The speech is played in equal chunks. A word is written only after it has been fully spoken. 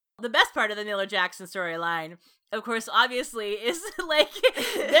The best part of the Miller-Jackson storyline, of course, obviously, is, like,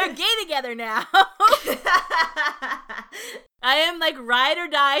 they're gay together now. I am, like, ride or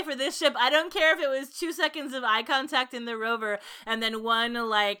die for this ship. I don't care if it was 2 seconds of eye contact in the rover and then one,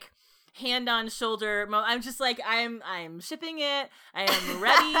 like, hand on shoulder. I'm just like, I'm shipping it. I am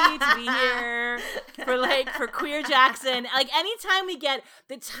ready to be here for queer Jackson. Like, anytime we get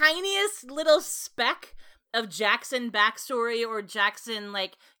the tiniest little speck of Jackson backstory or Jackson,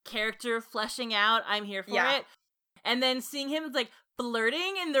 like, character fleshing out, I'm here for it. And then seeing him, like,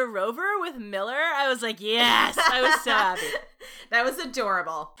 flirting in the rover with Miller, I was like, yes! I was so happy. That was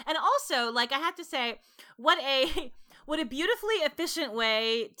adorable. And also, like, I have to say, what a beautifully efficient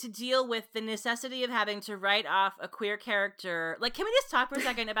way to deal with the necessity of having to write off a queer character. Like, can we just talk for a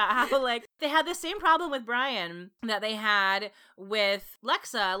second about how, like, they had the same problem with Brian that they had with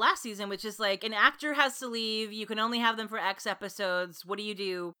Lexa last season, which is, like, an actor has to leave, you can only have them for X episodes, what do you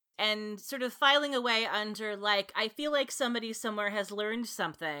do? And sort of filing away under, like, I feel like somebody somewhere has learned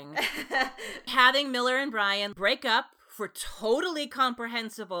something. Having Miller and Brian break up for totally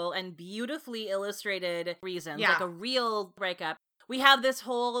comprehensible and beautifully illustrated reasons, like a real breakup. We have this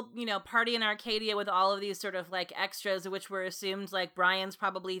whole, you know, party in Arcadia with all of these sort of, like, extras, which were assumed, like, Brian's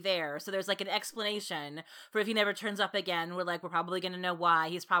probably there. So there's, like, an explanation for if he never turns up again. We're probably going to know why.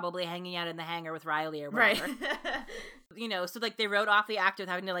 He's probably hanging out in the hangar with Riley or whatever. Right. You know, so, like, they wrote off the actor with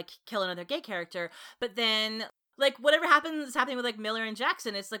having to, like, kill another gay character. But then, like, whatever is happening with, like, Miller and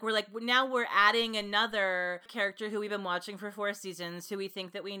Jackson. It's like, now we're adding another character who we've been watching for 4 seasons, who we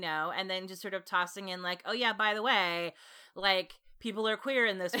think that we know, and then just sort of tossing in, like, oh yeah, by the way, like, people are queer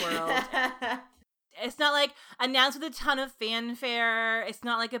in this world. It's not, like, announced with a ton of fanfare. It's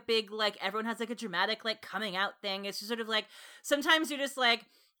not, like, a big, like, everyone has, like, a dramatic, like, coming out thing. It's just sort of, like, sometimes you're just, like,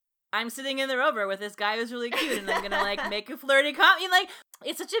 I'm sitting in the rover with this guy who's really cute, and I'm gonna, like, make a flirty comment. Like,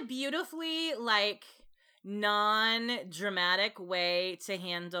 it's such a beautifully, like, non-dramatic way to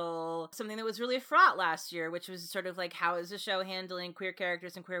handle something that was really fraught last year, which was sort of like, how is the show handling queer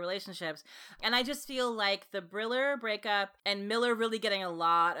characters and queer relationships? And I just feel like the Briller breakup and Miller really getting a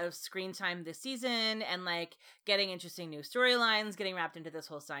lot of screen time this season, and, like, getting interesting new storylines, getting wrapped into this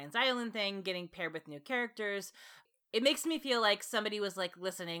whole Science Island thing, getting paired with new characters. It makes me feel like somebody was, like,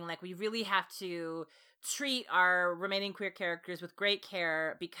 listening, like, we really have to treat our remaining queer characters with great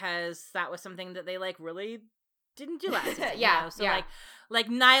care, because that was something that they, like, really didn't do last season. Yeah, you know? So, like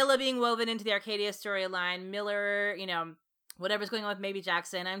Nyla being woven into the Arcadia storyline, Miller, you know, whatever's going on with maybe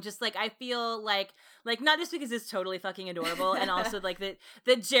Jackson. I'm just, like, I feel like not just because it's totally fucking adorable, and also, like, that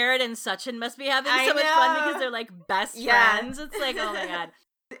Jared and Sachin must be having so much fun because they're, like, best friends. It's like, oh my God.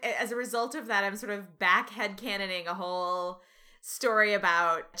 As a result of that, I'm sort of back headcanoning a whole story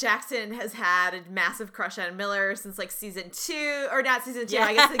about Jackson has had a massive crush on Miller since, like, season 2, or not season 2,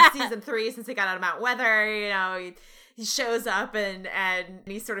 I guess, like, season 3, since he got out of Mount Weather. You know, he shows up and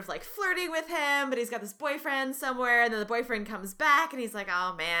he's sort of, like, flirting with him, but he's got this boyfriend somewhere, and then the boyfriend comes back, and he's like,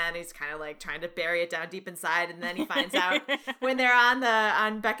 oh man, he's kind of, like, trying to bury it down deep inside, and then he finds out when they're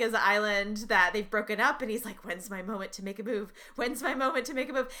on Becca's island that they've broken up, and he's like, when's my moment to make a move? When's my moment to make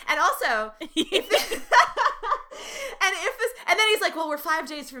a move? And also, and then he's like, well, we're 5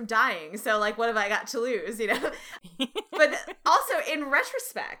 days from dying, so, like, what have I got to lose, you know? But also, in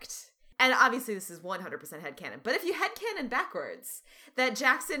retrospect, and obviously this is 100% headcanon, but if you headcanon backwards, that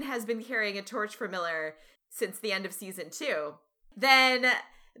Jackson has been carrying a torch for Miller since the end of season 2, then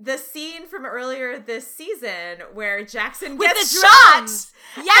the scene from earlier this season where Jackson gets shot, yes,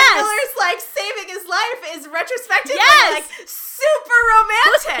 and Miller's, like, saving his life is retrospectively, like, super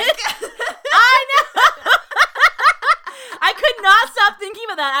romantic. I know. I could not stop thinking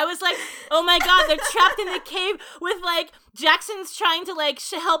about that. I was like, oh my God, they're trapped in the cave with, like, Jackson's trying to, like,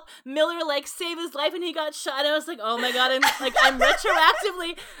 help Miller, like, save his life, and he got shot. And I was like, oh my God, I'm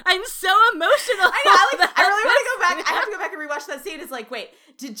retroactively, I'm so emotional. I know, like, I really want to go back. I have to go back and rewatch that scene. It's like, wait,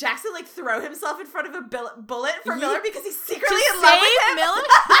 did Jackson, like, throw himself in front of a bullet for Miller because he's secretly in love with him? Miller?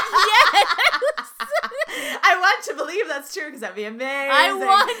 Yes. I want to believe that's true, because that'd be amazing. I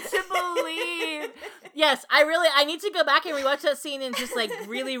want to believe. Yes, I need to go back and rewatch that scene and just, like,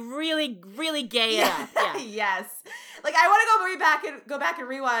 really, really, really gay it up. Yeah. Yes. Like, I want to go back and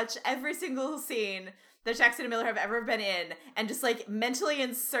rewatch every single scene that Jackson and Miller have ever been in, and just, like, mentally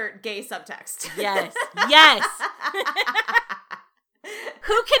insert gay subtext. Yes. Yes.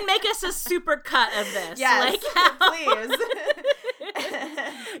 Who can make us a super cut of this? Yes, like, please.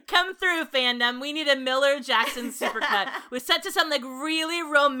 Come through, fandom. We need a Miller-Jackson supercut. We're set to some, like, really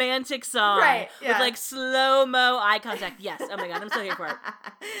romantic song. Right, yeah. With, like, slow-mo eye contact. Yes. Oh my God, I'm so here for it.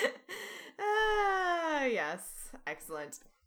 Yes. Excellent.